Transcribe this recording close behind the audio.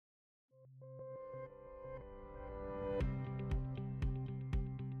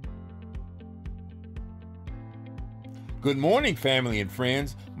Good morning, family and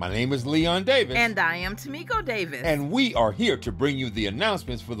friends. My name is Leon Davis. And I am Tamiko Davis. And we are here to bring you the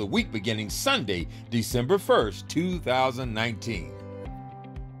announcements for the week beginning Sunday, December 1st, 2019.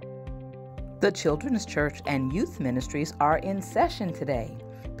 The Children's Church and Youth Ministries are in session today.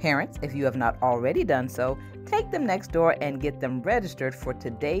 Parents, if you have not already done so, take them next door and get them registered for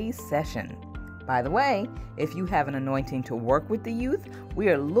today's session. By the way, if you have an anointing to work with the youth, we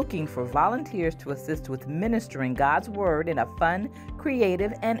are looking for volunteers to assist with ministering God's Word in a fun,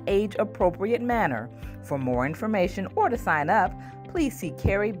 creative, and age-appropriate manner. For more information or to sign up, please see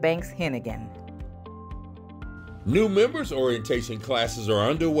Carrie Banks Hennigan. New members orientation classes are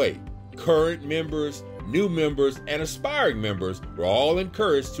underway. Current members, new members, and aspiring members are all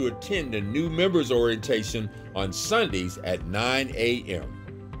encouraged to attend the new members orientation on Sundays at 9 a.m.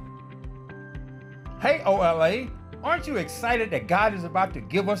 Hey OLA, aren't you excited that God is about to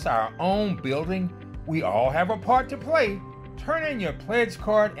give us our own building? We all have a part to play. Turn in your pledge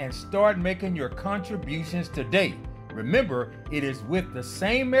card and start making your contributions today. Remember, it is with the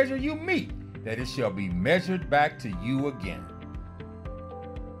same measure you meet that it shall be measured back to you again.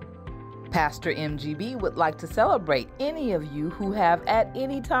 Pastor MGB would like to celebrate any of you who have at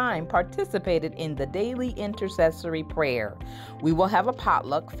any time participated in the daily intercessory prayer. We will have a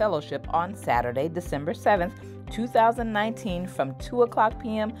potluck fellowship on Saturday, December 7th, 2019 from 2 o'clock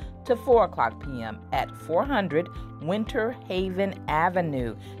p.m. to 4 o'clock p.m. at 400 Winter Haven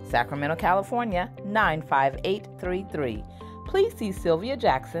Avenue, Sacramento, California, 95833. Please see Sylvia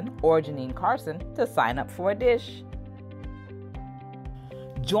Jackson or Janine Carson to sign up for a dish.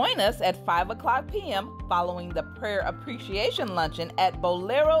 Join us at 5 o'clock p.m. following the Prayer Appreciation Luncheon at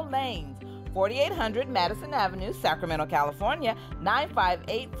Bolero Lanes, 4800 Madison Avenue, Sacramento, California,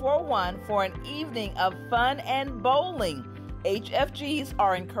 95841 for an evening of fun and bowling. HFGs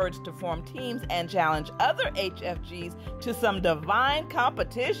are encouraged to form teams and challenge other HFGs to some divine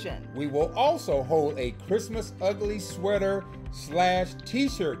competition. We will also hold a Christmas ugly sweater /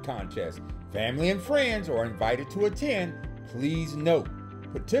 t-shirt contest. Family and friends are invited to attend. Please note,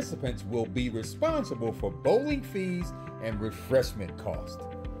 participants will be responsible for bowling fees and refreshment costs.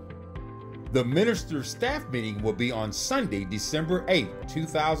 The minister staff meeting will be on Sunday, December 8,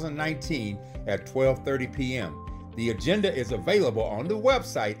 2019 at 12:30 p.m. The agenda is available on the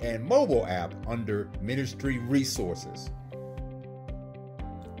website and mobile app under Ministry Resources.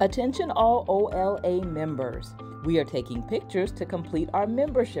 Attention all OLA members. We are taking pictures to complete our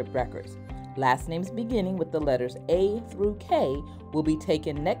membership records. Last names beginning with the letters A through K will be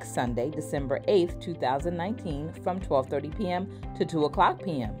taken next Sunday, December 8th, 2019 from 12:30 p.m. to 2 o'clock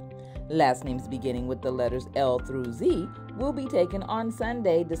p.m. Last names beginning with the letters L through Z will be taken on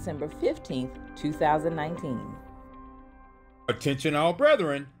Sunday, December 15th, 2019. Attention all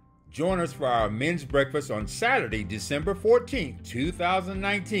brethren, join us for our men's breakfast on Saturday, December 14th,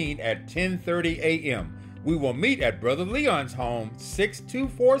 2019 at 10:30 a.m. We will meet at Brother Leon's home,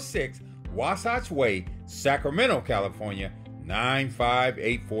 6246 Wasatch Way, Sacramento, California,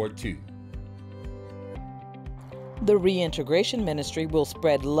 95842. The Reintegration Ministry will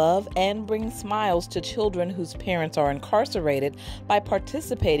spread love and bring smiles to children whose parents are incarcerated by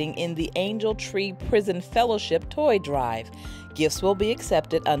participating in the Angel Tree Prison Fellowship Toy Drive. Gifts will be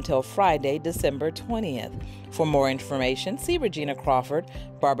accepted until Friday, December 20th. For more information, see Regina Crawford,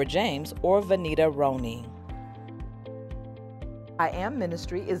 Barbara James, or Vanita Roney. I Am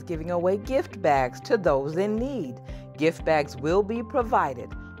Ministry is giving away gift bags to those in need. Gift bags will be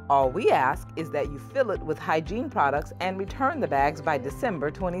provided. All we ask is that you fill it with hygiene products and return the bags by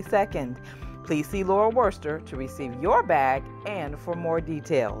December 22nd. Please see Laura Worster to receive your bag and for more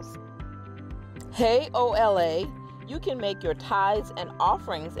details. Hey OLA, you can make your tithes and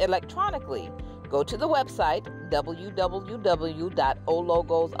offerings electronically. Go to the website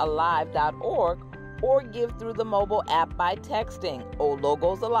www.ologosalive.org or give through the mobile app by texting O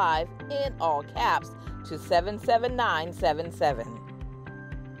Logos Alive in all caps to 77977.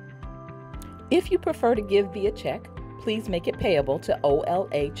 If you prefer to give via check, please make it payable to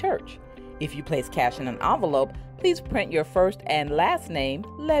OLA Church. If you place cash in an envelope, please print your first and last name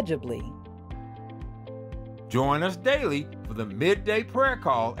legibly. Join us daily for the midday prayer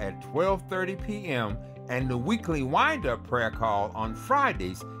call at 12:30 p.m. and the weekly wind-up prayer call on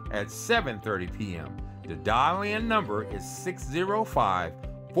Fridays at 7:30 p.m. The dial-in number is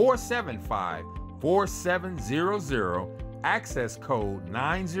 605-475-4700, access code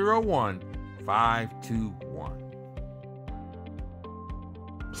 901521.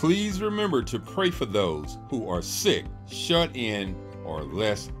 Please remember to pray for those who are sick, shut in, or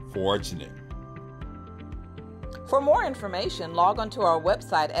less fortunate. For more information, log on to our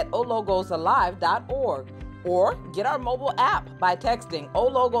website at ologosalive.org. Or get our mobile app by texting O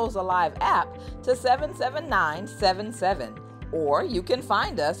Logos Alive app to 77977. Or you can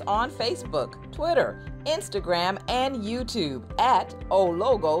find us on Facebook, Twitter, Instagram, and YouTube at O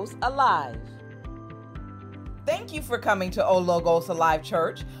Logos Alive. Thank you for coming to O Logos Alive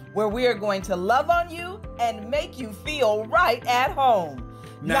Church, where we are going to love on you and make you feel right at home.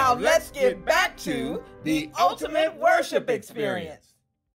 Now let's get back to the ultimate worship experience.